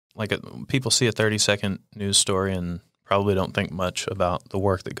people see a 30-second news story and probably don't think much about the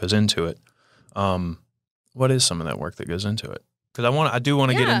work that goes into it. What is some of that work that goes into it? Because I do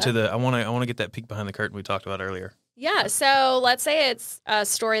want to get into I want to get that peek behind the curtain we talked about earlier. Yeah. So let's say it's a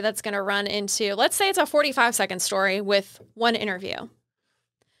story that's going to run into, let's say it's a 45-second story with one interview.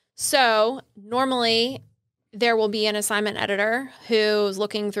 So normally there will be an assignment editor who's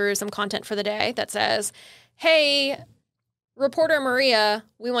looking through some content for the day that says, hey, reporter Maria,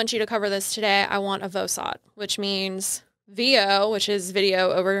 we want you to cover this today. I want a VOSOT, which means VO, which is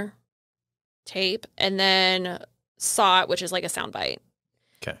video over tape, and then SOT, which is like a soundbite.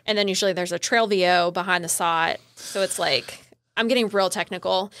 Okay. And then usually there's a trail VO behind the SOT. So it's like, I'm getting real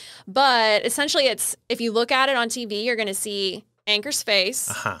technical. But essentially it's, if you look at it on TV, you're going to see anchor's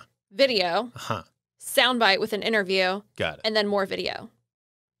face, video, soundbite with an interview, got it, and then more video.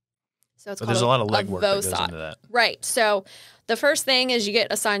 So it's called there's a lot of legwork that goes into that. Right. So the first thing is you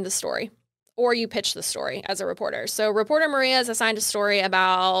get assigned the story, or you pitch the story as a reporter. So reporter Maria is assigned a story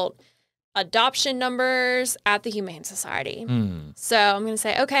about adoption numbers at the Humane Society. So I'm going to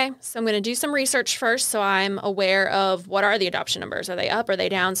say, okay, so I'm going to do some research first so I'm aware of what are the adoption numbers. Are they up? Are they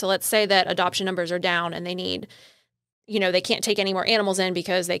down? So let's say that adoption numbers are down and they need, they can't take any more animals in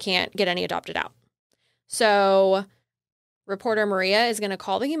because they can't get any adopted out. So reporter Maria is going to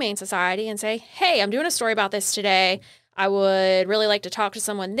call the Humane Society and say, hey, I'm doing a story about this today. I would really like to talk to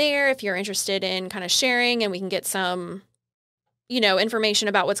someone there if you're interested in kind of sharing, and we can get some information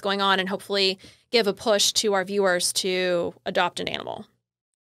about what's going on and hopefully give a push to our viewers to adopt an animal.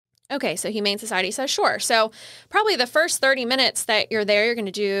 Okay, so Humane Society says, sure. So probably the first 30 minutes that you're there, you're going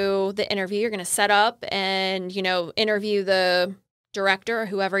to do the interview. You're going to set up and, interview the director or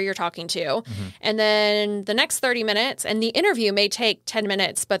whoever you're talking to. Mm-hmm. And then the next 30 minutes, and the interview may take 10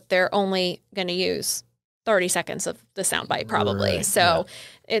 minutes, but they're only going to use 30 seconds of the soundbite probably. Right, so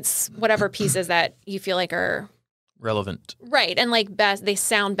it's whatever pieces that you feel like are relevant. Right. And they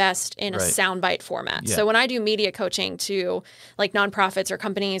sound best in a soundbite format. Yeah. So when I do media coaching to nonprofits or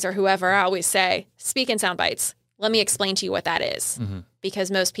companies or whoever, I always say, speak in sound bites. Let me explain to you what that is. Mm-hmm.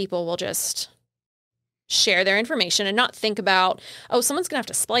 Because most people will just share their information and not think about, oh, someone's going to have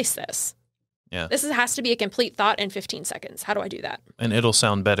to splice this. Yeah. This has to be a complete thought in 15 seconds. How do I do that? And it'll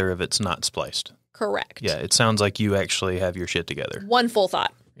sound better if it's not spliced. Correct. Yeah. It sounds like you actually have your shit together. One full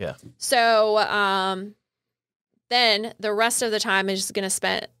thought. Yeah. So, then the rest of the time is going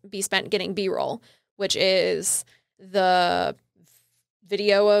to be spent getting B-roll, which is the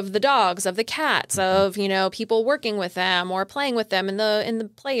video of the dogs, of the cats, of, people working with them or playing with them in the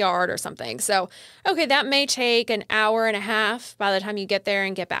play yard or something. So, okay, that may take an hour and a half by the time you get there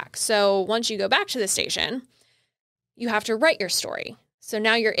and get back. So once you go back to the station, you have to write your story. So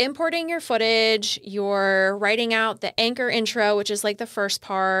now you're importing your footage, you're writing out the anchor intro, which is the first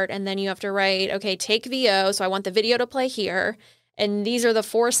part, and then you have to write, okay, take VO, so I want the video to play here, and these are the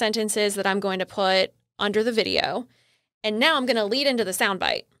 4 sentences that I'm going to put under the video, and now I'm going to lead into the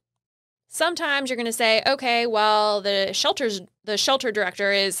soundbite. Sometimes you're going to say, okay, well, the shelter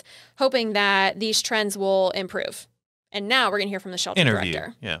director is hoping that these trends will improve, and now we're going to hear from the shelter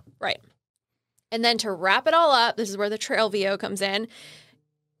director. Yeah. Right. And then to wrap it all up, this is where the trail VO comes in.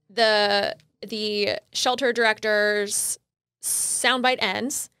 The shelter director's soundbite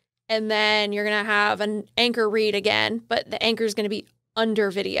ends, and then you're going to have an anchor read again, but the anchor is going to be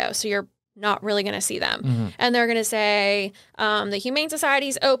under video, so you're not really going to see them. Mm-hmm. And they're going to say, the Humane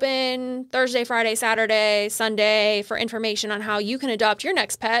Society's open Thursday, Friday, Saturday, Sunday for information on how you can adopt your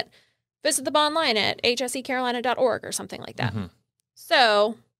next pet. Visit the online at hsecarolina.org or something like that. Mm-hmm.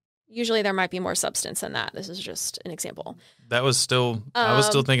 So usually there might be more substance than that. This is just an example. That was still, I was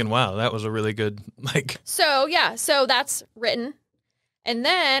still thinking, wow, that was a really good, So that's written. And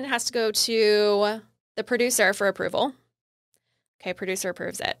then it has to go to the producer for approval. Okay, producer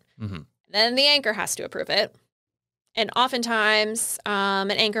approves it. Mm-hmm. Then the anchor has to approve it. And oftentimes, an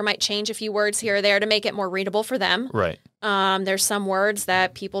anchor might change a few words here or there to make it more readable for them. Right. There's some words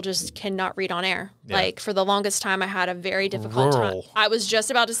that people just cannot read on air. Yeah. For the longest time, I had a very difficult time. I was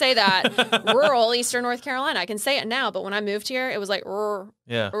just about to say that. Rural Eastern North Carolina. I can say it now, but when I moved here, it was like, rural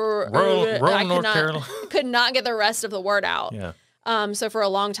North Carolina. Could not get the rest of the word out. Yeah. So for a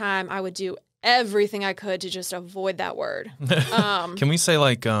long time, I would do everything I could to just avoid that word. Can we say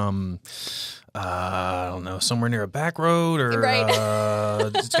I don't know, somewhere near a back road or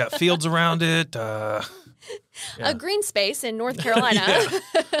it's got fields around it. A green space in North Carolina.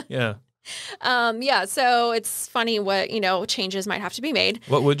 Yeah. So it's funny what, changes might have to be made.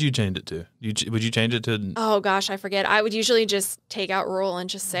 What would you change it to? Would you change it to? Oh, gosh, I forget. I would usually just take out rural and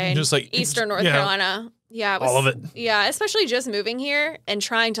just say Eastern North Carolina. Yeah. All of it. Yeah, especially just moving here and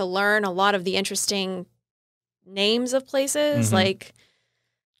trying to learn a lot of the interesting names of places like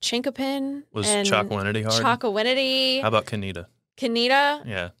Chinkapin. Was and Chocowinity hard? Chocowinity. How about Kanita? Kanita.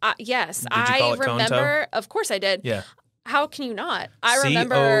 Yeah. Yes. Did you call it remember. Of course I did. Yeah. How can you not? I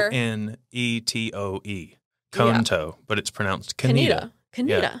remember. Conetoe. Conto, but it's pronounced Kanita.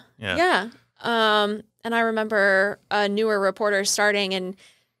 Kanita. Yeah. And I remember a newer reporter starting, and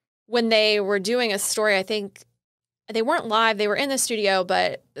when they were doing a story, I think they weren't live, they were in the studio,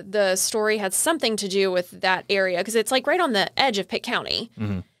 but the story had something to do with that area because it's like right on the edge of Pitt County.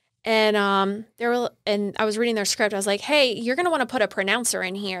 And and I was reading their script. I was like, "Hey, you're gonna want to put a pronouncer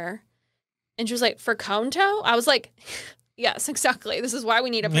in here." And she was like, "For Conto?" I was like, "Yes, exactly. This is why we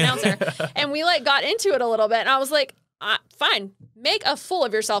need a pronouncer." And we like got into it a little bit, and I was like, "Fine, make a fool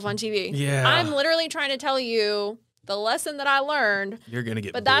of yourself on TV." Yeah, I'm literally trying to tell you the lesson that I learned. You're gonna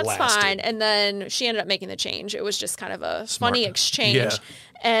get, but blasted. That's fine. And then she ended up making the change. It was just kind of a Smart. funny exchange. Yeah.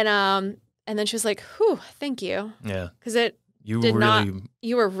 And then she was like, "Whew, thank you." Yeah, because you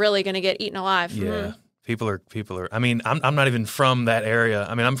were really going to get eaten alive. Yeah. People are. I mean, I'm not even from that area.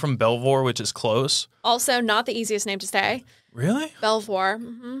 I mean, I'm from Belvoir, which is close. Also, not the easiest name to say. Really? Belvoir.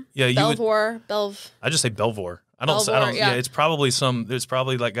 Yeah, Belvoir. I just say Belvoir. I don't. Yeah, it's probably it's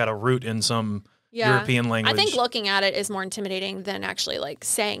probably like got a root in some European language. I think looking at it is more intimidating than actually like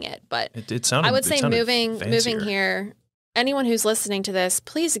saying it. But it sounded. I would say moving fancier. Here. Anyone who's listening to this,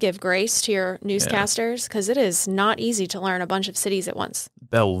 please give grace to your newscasters because it is not easy to learn a bunch of cities at once.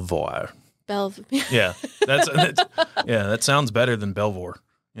 Belvoir. Yeah, that sounds better than Belvoir.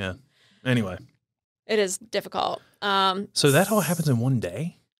 Yeah. Anyway, it is difficult. So that all happens in one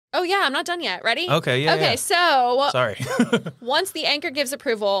day? Oh yeah, I'm not done yet. Ready? Okay. Yeah. Okay. Yeah. So sorry. Once the anchor gives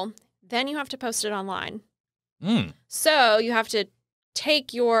approval, then you have to post it online. Mm. So you have to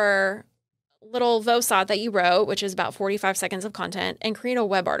take your little VOSOT that you wrote, which is about 45 seconds of content, and create a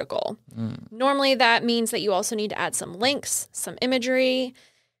web article. Normally that means that you also need to add some links, some imagery.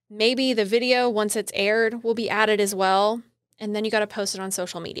 Maybe the video, once it's aired, will be added as well. And then you got to post it on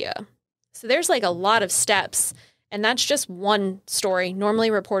social media. So there's like a lot of steps. And that's just one story.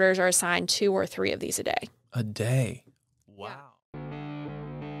 Normally reporters are assigned 2 or 3 of these a day. A day. Wow.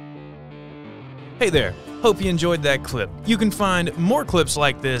 Hey there. Hope you enjoyed that clip. You can find more clips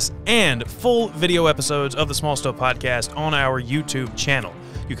like this and full video episodes of the Small Stuff Podcast on our YouTube channel.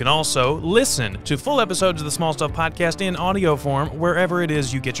 You can also listen to full episodes of the Small Stuff Podcast in audio form wherever it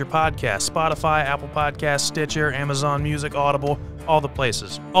is you get your podcasts. Spotify, Apple Podcasts, Stitcher, Amazon Music, Audible, all the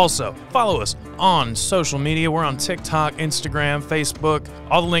places. Also, follow us on social media. We're on TikTok, Instagram, Facebook.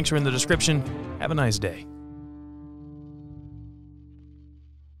 All the links are in the description. Have a nice day.